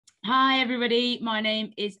Hi, everybody. My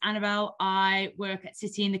name is Annabelle. I work at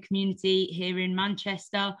City in the Community here in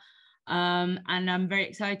Manchester, and I'm very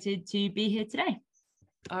excited to be here today.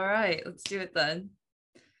 All right, let's do it then.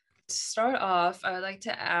 To start off, I would like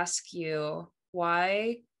to ask you,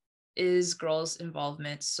 why is girls'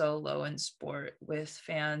 involvement so low in sport with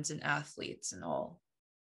fans and athletes and all?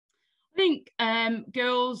 I think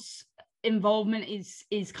girls' involvement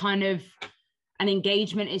is kind of and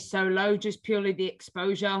engagement is so low, just purely the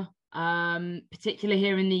exposure, particularly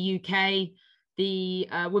here in the UK. The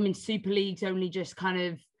Women's Super League's only just kind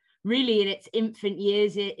of really in its infant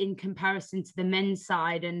years in comparison to the men's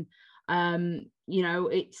side. And,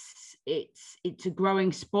 it's a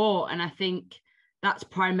growing sport. And I think that's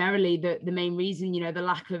primarily the main reason, the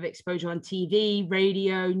lack of exposure on TV,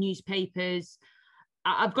 radio, newspapers.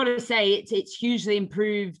 I've got to say it's hugely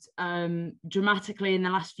improved dramatically in the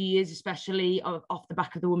last few years, especially off the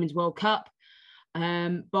back of the Women's World Cup.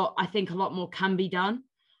 But I think a lot more can be done.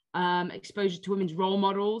 Exposure to women's role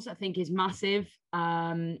models, I think, is massive.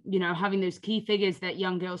 Having those key figures that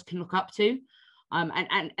young girls can look up to,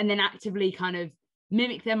 and then actively kind of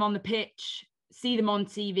mimic them on the pitch, see them on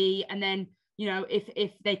TV, and then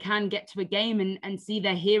if they can get to a game and see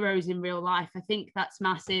their heroes in real life, I think that's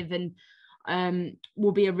massive and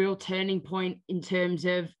will be a real turning point in terms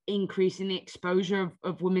of increasing the exposure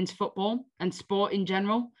of women's football and sport in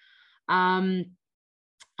general.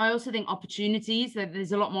 I also think opportunities, that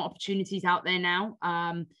there's a lot more opportunities out there now.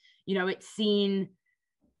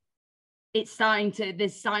 There's starting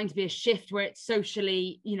to be a shift where it's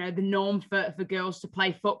socially, the norm for girls to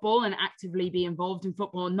play football and actively be involved in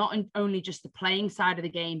football, not only just the playing side of the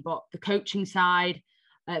game, but the coaching side,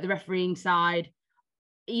 the refereeing side,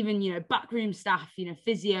 even backroom staff,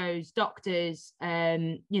 physios, doctors,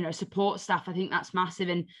 support staff. I think that's massive.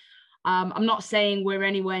 And I'm not saying we're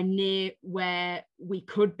anywhere near where we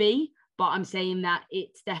could be, but I'm saying that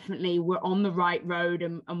it's definitely, we're on the right road,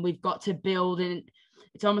 and we've got to build, and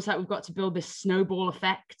it's almost like we've got to build this snowball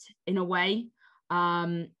effect in a way,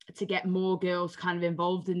 to get more girls kind of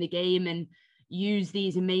involved in the game and use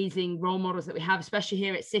these amazing role models that we have, especially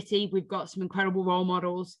here at City. We've got some incredible role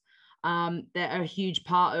models that are a huge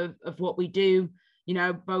part of what we do.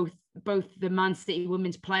 Both the Man City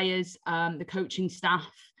women's players, the coaching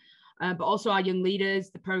staff, but also our young leaders.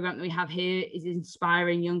 The program that we have here is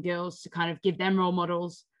inspiring young girls to kind of give them role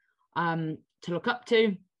models to look up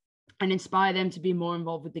to and inspire them to be more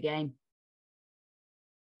involved with the game.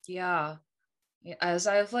 Yeah, as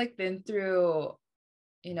I've been through,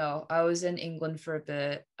 I was in England for a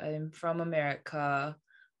bit. I'm from America.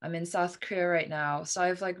 I'm in South Korea right now. So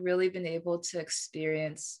I've really been able to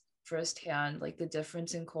experience firsthand the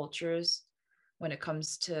difference in cultures when it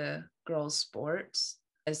comes to girls' sports.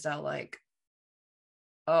 Is that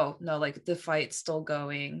oh no, the fight's still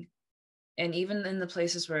going. And even in the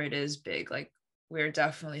places where it is big, we're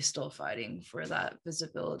definitely still fighting for that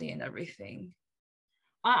visibility and everything.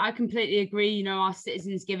 I completely agree. Our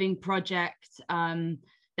Citizens Giving project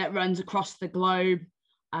that runs across the globe.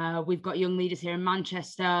 We've got young leaders here in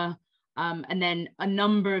Manchester, and then a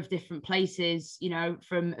number of different places,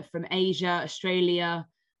 from Asia, Australia,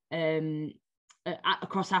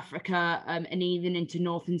 across Africa, and even into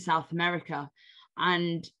North and South America.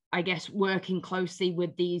 And I guess working closely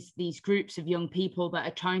with these groups of young people that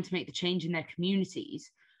are trying to make the change in their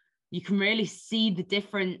communities, you can really see the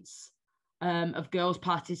difference of girls'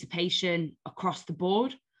 participation across the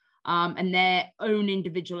board. And their own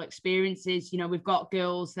individual experiences. We've got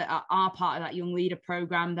girls that are part of that young leader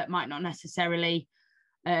program that might not necessarily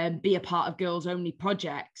be a part of girls only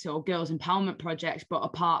projects or girls empowerment projects, but a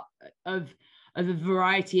part of a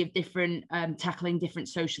variety of different tackling different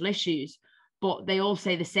social issues. But they all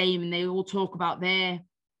say the same, and they all talk about their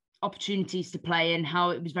opportunities to play and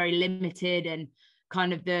how it was very limited, and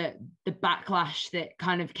kind of the backlash that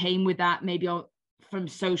kind of came with that, maybe from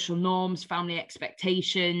social norms, family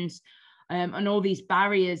expectations, and all these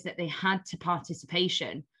barriers that they had to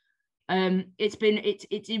participation. It's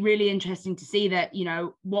really interesting to see that,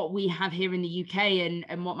 what we have here in the UK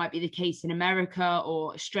and what might be the case in America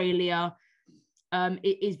or Australia,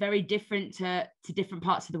 it is very different to different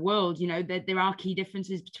parts of the world. There are key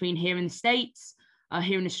differences between here in the States,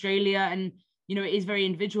 here in Australia, and, it is very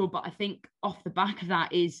individual. But I think off the back of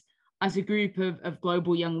that is, as a group of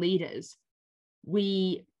global young leaders,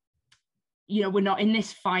 we're not in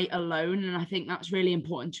this fight alone. And I think that's really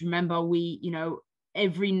important to remember.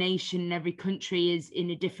 Every nation, every country is in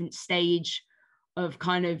a different stage of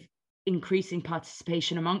kind of increasing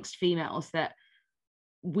participation amongst females, that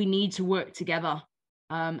we need to work together.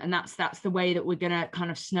 And that's the way that we're going to kind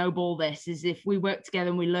of snowball this, is if we work together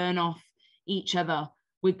and we learn off each other,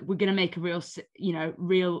 we're going to make a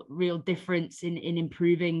real, real difference in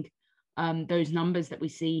improving those numbers that we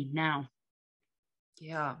see now.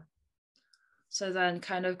 Yeah. So then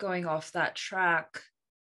kind of going off that track,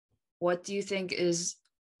 what do you think is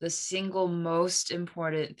the single most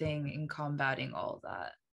important thing in combating all of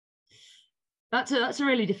that? That's a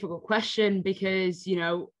really difficult question, because,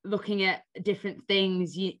 looking at different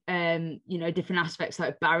things, different aspects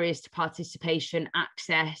like barriers to participation,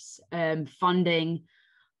 access, funding,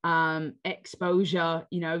 exposure,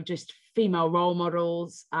 just female role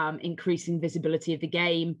models, increasing visibility of the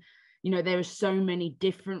game. There are so many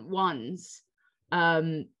different ones.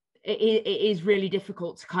 It is really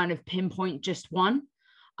difficult to kind of pinpoint just one.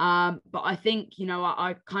 But I think,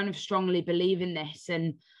 I kind of strongly believe in this,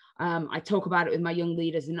 and I talk about it with my young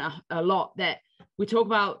leaders a lot, that we talk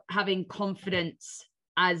about having confidence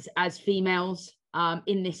as females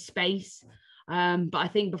in this space. But I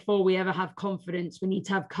think before we ever have confidence, we need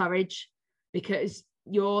to have courage, because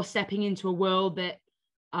you're stepping into a world that,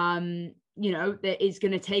 that is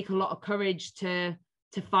going to take a lot of courage to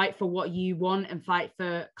fight for what you want and fight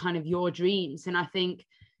for kind of your dreams. And I think,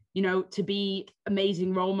 to be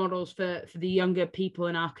amazing role models for the younger people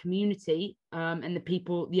in our community, and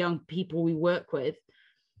the young people we work with,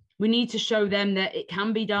 we need to show them that it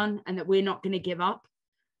can be done and that we're not going to give up.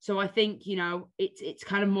 So I think, it's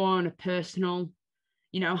kind of more on a personal,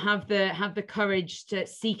 have the courage to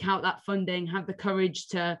seek out that funding, have the courage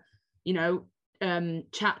to,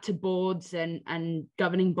 chat to boards and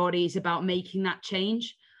governing bodies about making that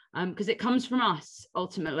change, because it comes from us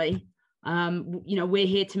ultimately. We're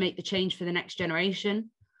here to make the change for the next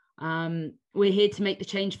generation. We're here to make the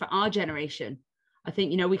change for our generation. I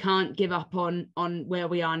think, we can't give up on where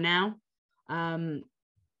we are now.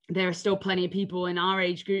 There are still plenty of people in our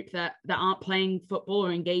age group that aren't playing football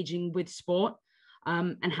or engaging with sport.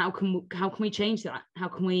 And how can we change that? How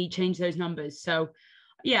can we change those numbers? So,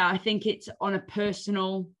 yeah, I think it's on a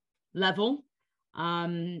personal level,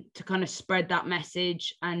 to kind of spread that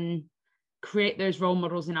message and create those role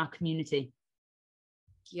models in our community.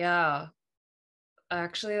 Yeah.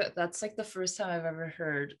 Actually, that's like the first time I've ever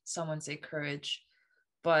heard someone say courage.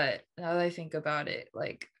 But now that I think about it,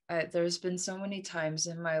 like there's been so many times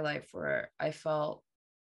in my life where I felt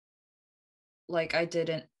like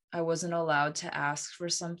I wasn't allowed to ask for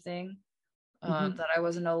something, that I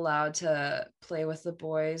wasn't allowed to play with the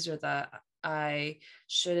boys, or that I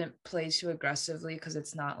shouldn't play too aggressively because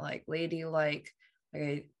it's not like ladylike. Like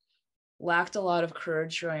I lacked a lot of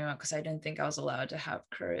courage growing up because I didn't think I was allowed to have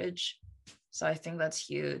courage. So I think that's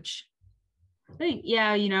huge. I think,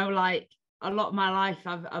 yeah, like a lot of my life,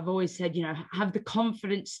 I've always said, have the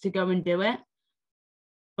confidence to go and do it.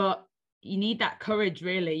 But you need that courage,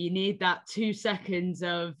 really. You need that 2 seconds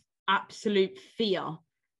of absolute fear.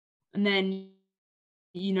 And then,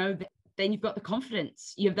 then you've got the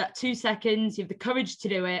confidence. You have that 2 seconds, you have the courage to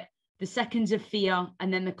do it, the seconds of fear,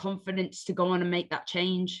 and then the confidence to go on and make that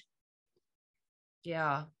change.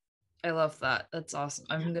 Yeah, I love that. That's awesome.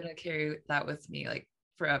 I'm going to carry that with me like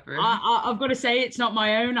forever. I've got to say, it's not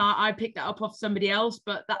my own. I picked that up off somebody else,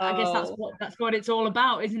 but I guess that's what it's all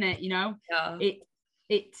about, isn't it? Yeah.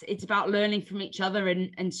 It's about learning from each other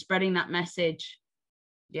and spreading that message.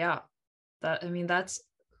 Yeah. That's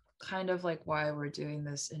kind of like why we're doing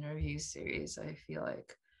this interview series. I feel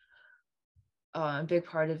like a big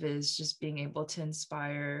part of it is just being able to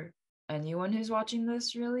inspire anyone who's watching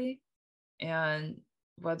this, really. And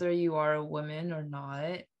whether you are a woman or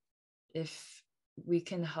not, if we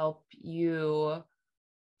can help you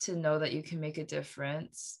to know that you can make a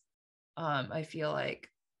difference, I feel like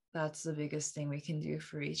that's the biggest thing we can do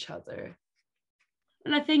for each other.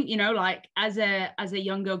 And I think, like as a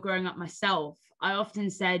young girl growing up myself, I often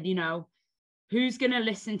said, who's going to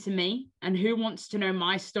listen to me and who wants to know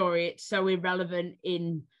my story? It's so irrelevant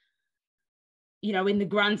in the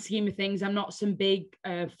grand scheme of things. I'm not some big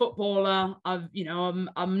footballer. I'm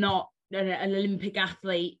not an Olympic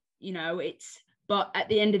athlete, but at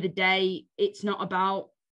the end of the day, it's not about,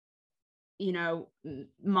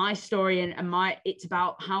 my story and it's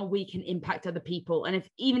about how we can impact other people. And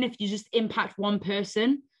even if you just impact one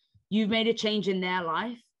person, you've made a change in their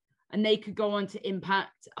life, and they could go on to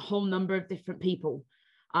impact a whole number of different people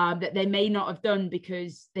that they may not have done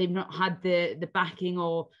because they've not had the backing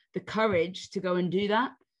or the courage to go and do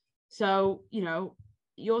that. So,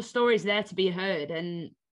 your story is there to be heard. And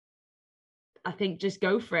I think just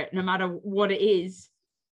go for it, no matter what it is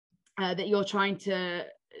that you're trying to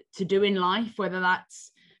do in life, whether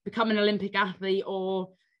that's become an Olympic athlete or,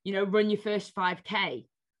 run your first 5K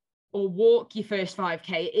or walk your first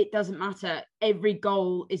 5K. It doesn't matter. Every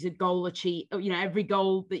goal is a goal achieved. Every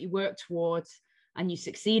goal that you work towards and you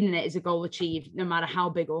succeed in it is a goal achieved, no matter how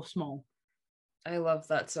big or small. I love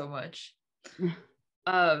that so much.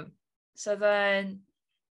 um so then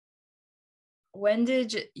when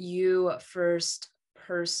did you first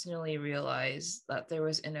personally realize that there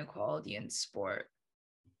was inequality in sport?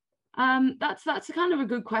 That's a kind of a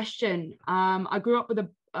good question. I grew up with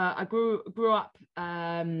I grew up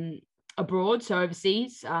abroad, so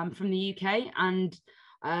overseas, from the UK, and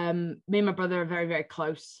me and my brother are very, very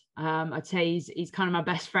close. I'd say he's kind of my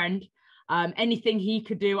best friend. Anything he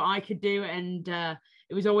could do, I could do, and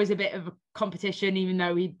it was always a bit of a competition, even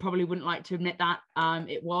though he probably wouldn't like to admit that.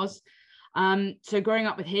 It was. So growing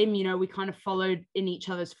up with him, you know, we kind of followed in each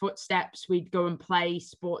other's footsteps. We'd go and play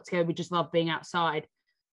sport together. We just loved being outside.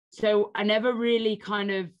 So I never really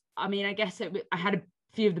kind of, I mean, I guess I had a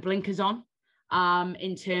few of the blinkers on,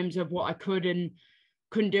 in terms of what I could and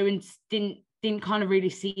couldn't do, and didn't kind of really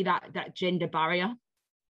see that gender barrier,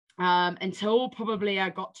 until probably I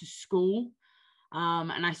got to school,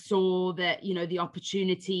 and I saw that, you know, the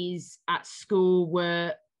opportunities at school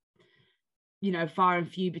were, you know, far and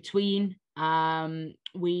few between.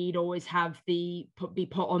 We'd always have be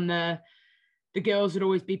put on the girls would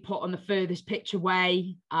always be put on the furthest pitch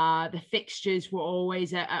away. The fixtures were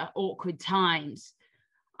always at awkward times.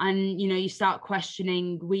 And, you know, you start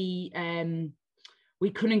questioning, we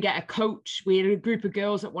couldn't get a coach. We had a group of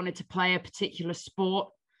girls that wanted to play a particular sport,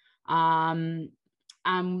 and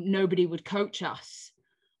nobody would coach us.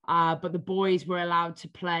 But the boys were allowed to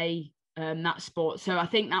play that sport. So I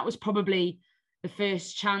think that was probably the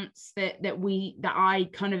first chance that I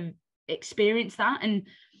kind of experienced that. And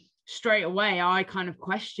straight away, I kind of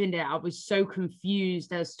questioned it. I was so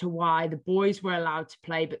confused as to why the boys were allowed to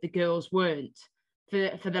play, but the girls weren't,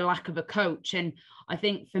 for the lack of a coach. And I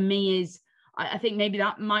think for me I think maybe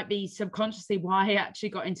that might be subconsciously why I actually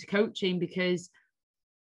got into coaching, because,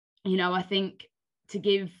 you know, I think to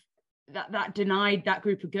give that denied that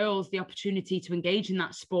group of girls the opportunity to engage in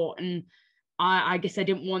that sport. And I guess I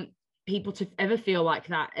didn't want people to ever feel like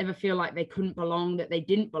that, ever feel like they couldn't belong, that they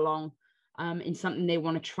didn't belong in something they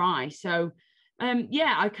want to try. So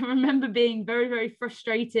yeah, I can remember being very, very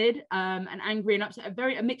frustrated, and angry and upset,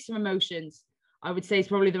 a mix of emotions, I would say, is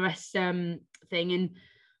probably the rest thing.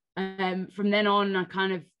 And from then on, I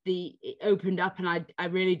kind of it opened up, and I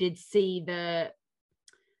really did see the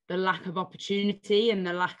lack of opportunity and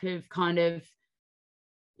the lack of kind of,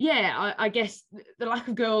 yeah, I guess the lack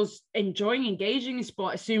of girls enjoying engaging in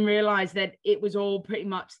sport. I soon realized that it was all pretty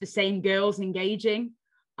much the same girls engaging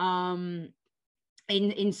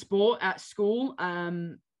in sport at school,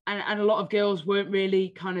 and a lot of girls weren't really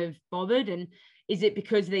kind of bothered. And is it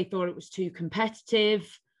because they thought it was too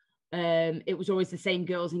competitive? It was always the same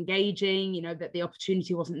girls engaging, you know, that the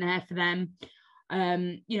opportunity wasn't there for them.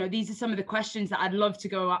 You know, these are some of the questions that I'd love to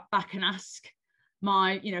go back and ask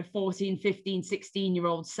my, you know, 14, 15,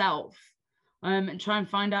 16-year-old self, and try and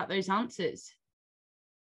find out those answers.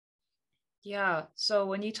 Yeah. So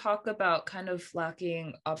when you talk about kind of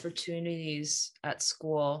lacking opportunities at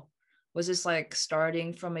school, was this like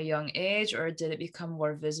starting from a young age, or did it become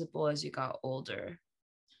more visible as you got older?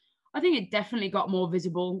 I think it definitely got more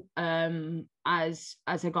visible as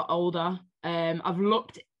I got older. I've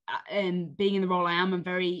looked at, being in the role I am, I'm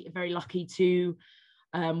very, very lucky to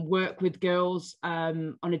work with girls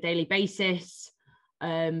on a daily basis,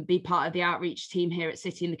 be part of the outreach team here at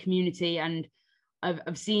City in the community. And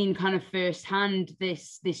I've seen kind of firsthand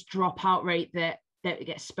this dropout rate that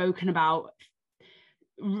gets spoken about,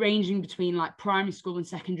 ranging between like primary school and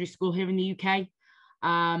secondary school here in the UK.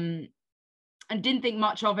 And didn't think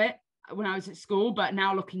much of it when I was at school, but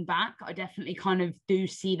now looking back, I definitely kind of do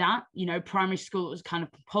see that. You know, primary school, it was kind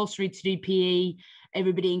of compulsory to do PE,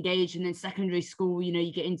 everybody engaged, and then secondary school, you know,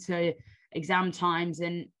 you get into exam times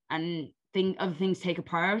and other things take a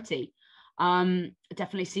priority. I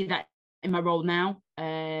definitely see that in my role now,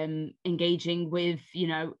 engaging with, you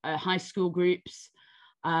know, high school groups,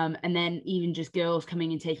 and then even just girls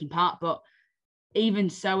coming and taking part. But even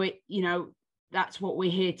so, it, you know, that's what we're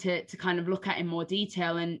here to kind of look at in more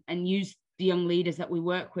detail, and use the young leaders that we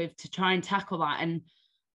work with to try and tackle that. And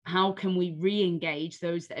how can we re-engage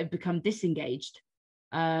those that have become disengaged,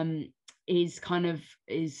 is kind of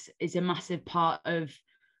is a massive part of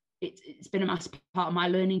it. It's been a massive part of my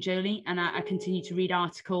learning journey, and I continue to read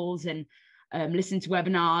articles and listen to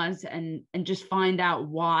webinars and just find out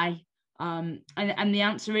why, and the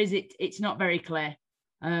answer is it's not very clear.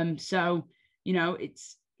 So, you know,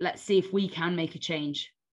 let's see if we can make a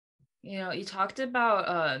change. You know, you talked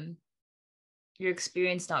about your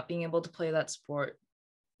experience not being able to play that sport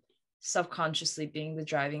subconsciously being the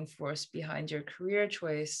driving force behind your career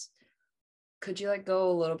choice. Could you like go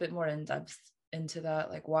a little bit more in depth into that?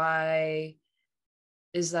 Like, why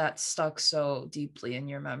is that stuck so deeply in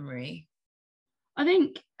your memory? I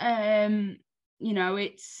think you know,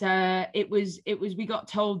 it was we got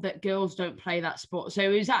told that girls don't play that sport. So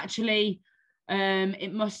it was actually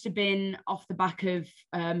it must have been off the back of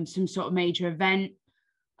some sort of major event.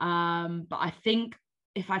 But I think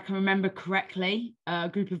if I can remember correctly, a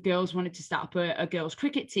group of girls wanted to start up a girls'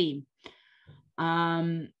 cricket team.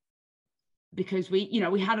 Because we, you know,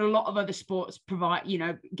 we had a lot of other sports provide, you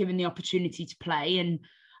know, given the opportunity to play. And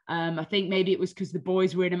I think maybe it was because the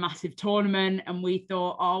boys were in a massive tournament and we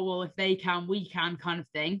thought, oh, well, if they can, we can, kind of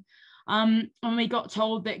thing. And we got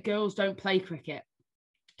told that girls don't play cricket.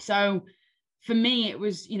 So for me, it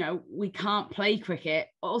was, you know, we can't play cricket.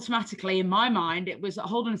 Automatically, in my mind, it was,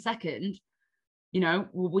 hold on a second, you know,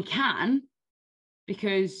 well, we can,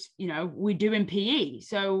 because, you know, we're doing PE.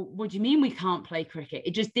 So what do you mean we can't play cricket?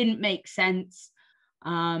 It just didn't make sense. So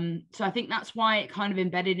I think that's why it kind of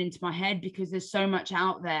embedded into my head, because there's so much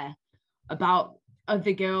out there about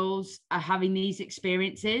other girls having these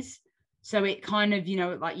experiences. So it kind of, you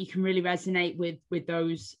know, like you can really resonate with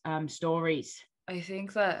those stories. I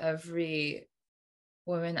think that every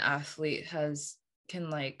woman athlete can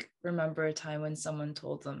like remember a time when someone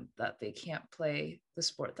told them that they can't play the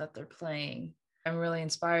sport that they're playing. I'm really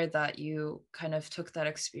inspired that you kind of took that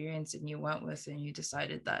experience and you went with and you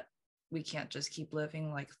decided that we can't just keep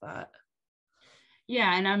living like that.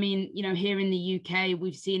 Yeah, and I mean, you know, here in the UK,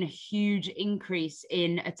 we've seen a huge increase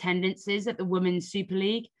in attendances at the Women's Super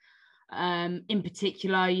League. In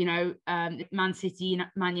particular, you know, Man City,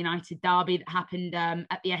 Man United derby that happened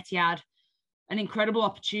at the Etihad, an incredible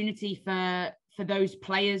opportunity for those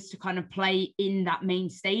players to kind of play in that main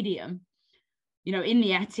stadium, you know, in the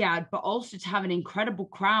Etihad, but also to have an incredible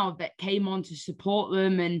crowd that came on to support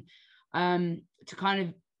them and to kind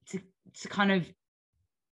of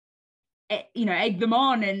you know, egg them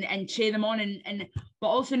on and cheer them on, and but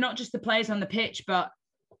also not just the players on the pitch, but,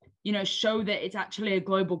 you know, show that it's actually a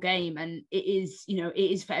global game and it is, you know,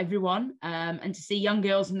 it is for everyone. And to see young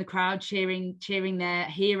girls in the crowd cheering their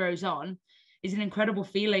heroes on is an incredible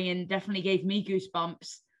feeling, and definitely gave me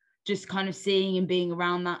goosebumps just kind of seeing and being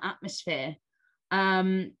around that atmosphere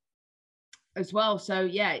as well. So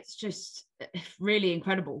yeah, it's just really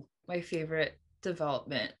incredible. My favorite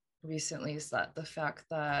development recently is that the fact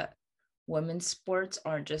that women's sports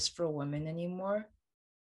aren't just for women anymore.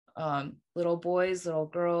 Little boys, little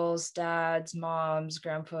girls, dads, moms,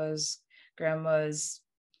 grandpas, grandmas,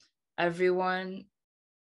 everyone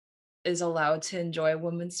is allowed to enjoy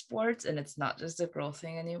women's sports, and it's not just a girl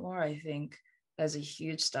thing anymore. I think that's a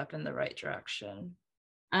huge step in the right direction.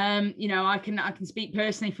 You know, I can speak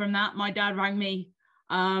personally from that. My dad rang me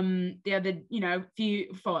the other, you know,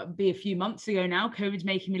 a few months ago now. COVID's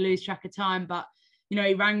making me lose track of time, but, you know,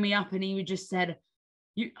 he rang me up and he just said,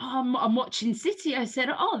 I'm watching City. I said,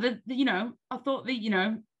 oh, you know, I thought that, you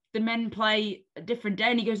know, the men play a different day.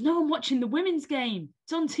 And he goes, no, I'm watching the women's game.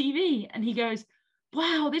 It's on TV. And he goes,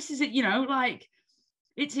 wow, this is it, you know, like,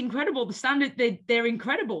 it's incredible. The standard, they're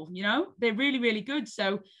incredible, you know, they're really, really good.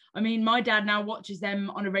 So, I mean, my dad now watches them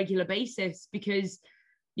on a regular basis because,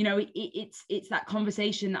 you know, it's that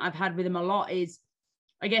conversation that I've had with him a lot is,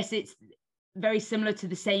 I guess it's very similar to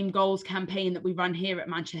the same goals campaign that we run here at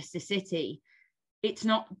Manchester City. It's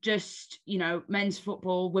not just, you know, men's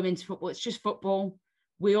football, women's football, it's just football.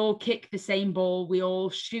 We all kick the same ball, we all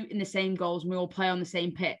shoot in the same goals, and we all play on the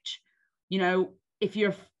same pitch. You know, if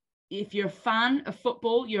you're a fan of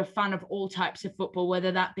football, you're a fan of all types of football,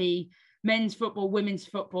 whether that be men's football, women's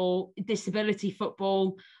football, disability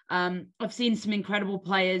football. I've seen some incredible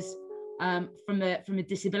players from a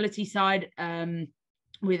disability side,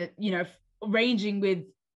 with, you know, ranging with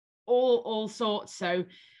all sorts. So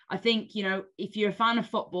I think, you know, if you're a fan of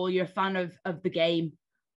football, you're a fan of the game.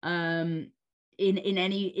 In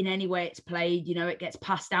any way it's played, you know, it gets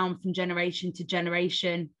passed down from generation to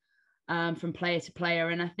generation, from player to player,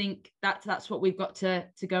 and I think that's what we've got to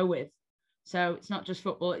go with. So it's not just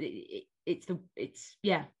football. It's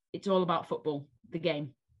all about football, the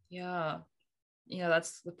game. Yeah, you know,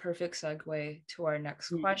 that's the perfect segue to our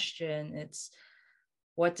next question. It's,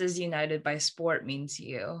 what does United by Sport mean to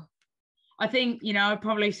you? I think, you know, I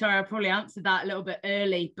probably answered that a little bit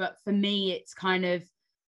early, but for me, it's kind of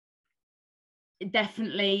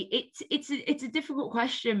definitely it's a difficult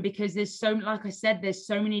question because there's so, like I said, there's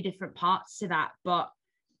so many different parts to that. But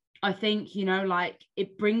I think, you know, like,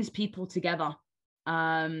 it brings people together.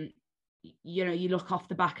 You know, you look off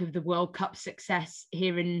the back of the World Cup success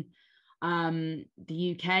here in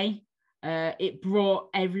the UK. It brought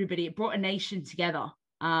a nation together.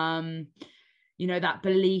 You know, that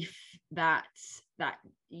belief that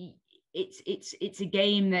it's a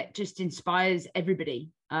game that just inspires everybody,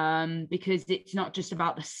 because it's not just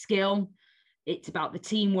about the skill, it's about the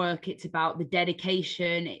teamwork, it's about the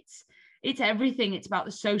dedication, it's everything. It's about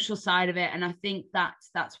the social side of it. And I think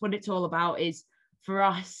that's what it's all about. Is for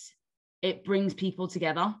us, it brings people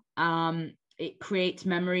together. It creates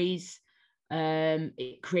memories.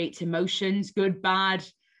 It creates emotions, good, bad,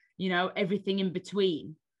 everything in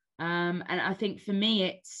between. And I think for me,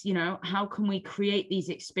 it's, how can we create these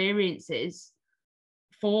experiences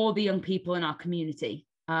for the young people in our community?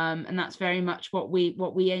 And that's very much what we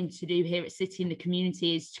aim to do here at City in the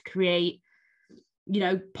Community, is to create,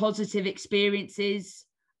 positive experiences,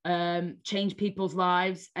 change people's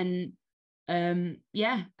lives, and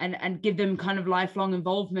and give them kind of lifelong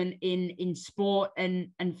involvement in sport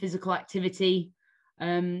and physical activity,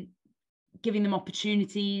 giving them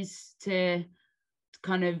opportunities to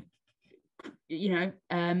kind of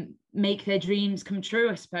make their dreams come true,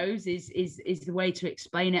 I suppose, is the way to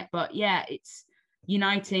explain it. But yeah, it's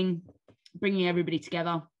uniting, bringing everybody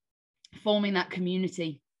together, forming that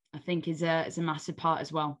community, I think is a massive part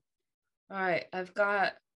as well. All right, I've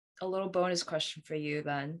got a little bonus question for you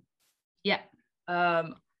then. Yeah.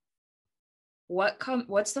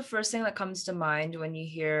 What's the first thing that comes to mind when you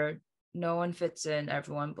hear "no one fits in,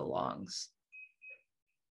 everyone belongs"?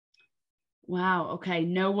 Wow. Okay.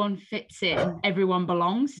 No one fits in, everyone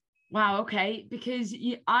belongs. Wow. Okay. Because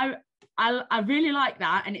I really like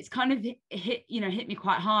that, and it's kind of hit me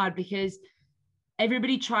quite hard, because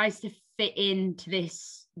everybody tries to fit into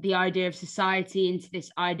the idea of society, into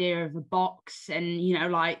this idea of a box, and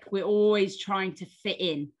like we're always trying to fit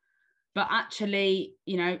in. But actually,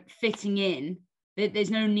 fitting in,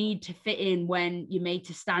 there's no need to fit in when you're made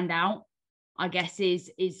to stand out, I guess,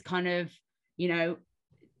 is kind of,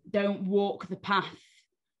 don't walk the path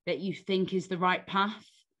that you think is the right path.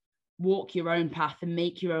 Walk your own path and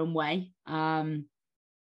make your own way,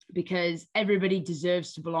 because everybody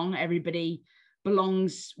deserves to belong. Everybody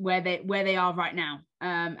belongs where they are right now.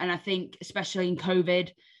 And I think, especially in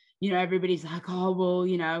COVID, everybody's like, oh,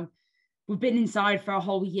 well, we've been inside for a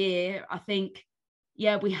whole year. I think,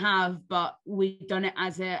 yeah, we have, but we've done it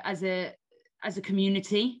as a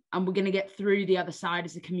community, and we're going to get through the other side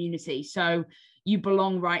as a community. So you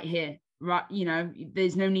belong right here, right?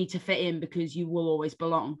 There's no need to fit in, because you will always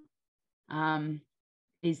belong.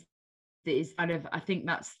 Is kind of, I think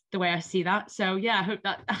that's the way I see that. So yeah, I hope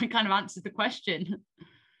that kind of answers the question.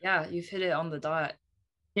 Yeah, you've hit it on the dot.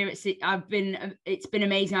 Here at City, it's been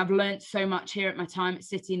amazing. I've learned so much here at my time at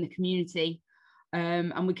City in the Community,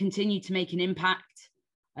 and we continue to make an impact.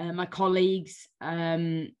 My colleagues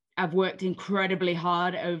have worked incredibly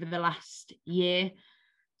hard over the last year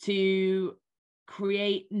to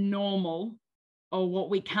create normal, or what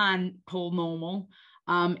we can call normal,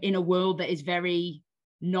 in a world that is very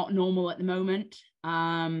not normal at the moment.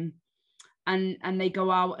 And they go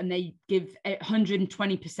out and they give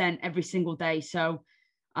 120% every single day. So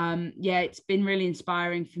yeah, it's been really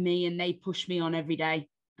inspiring for me, and they push me on every day.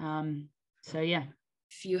 So yeah.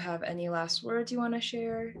 If you have any last words you want to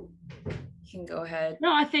share, you can go ahead.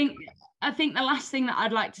 No, I think the last thing that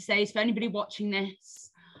I'd like to say is, for anybody watching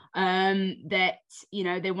this, that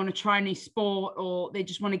they want to try a new sport, or they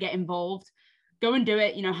just want to get involved, go and do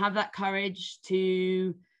it. Have that courage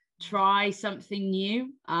to try something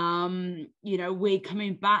new. We're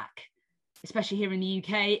coming back, especially here in the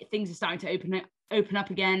UK. Things are starting to open up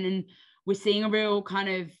again, and we're seeing a real kind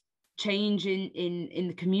of change in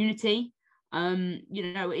the community.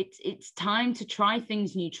 It's time to try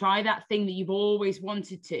things new. Try that thing that you've always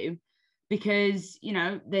wanted to, because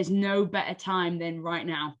there's no better time than right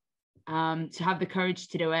now, to have the courage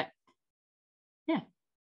to do it. Yeah.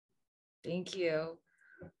 Thank you.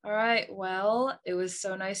 All right, well, it was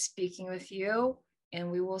so nice speaking with you,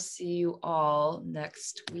 and we will see you all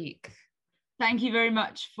next week. Thank you very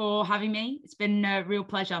much for having me. It's been a real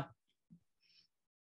pleasure.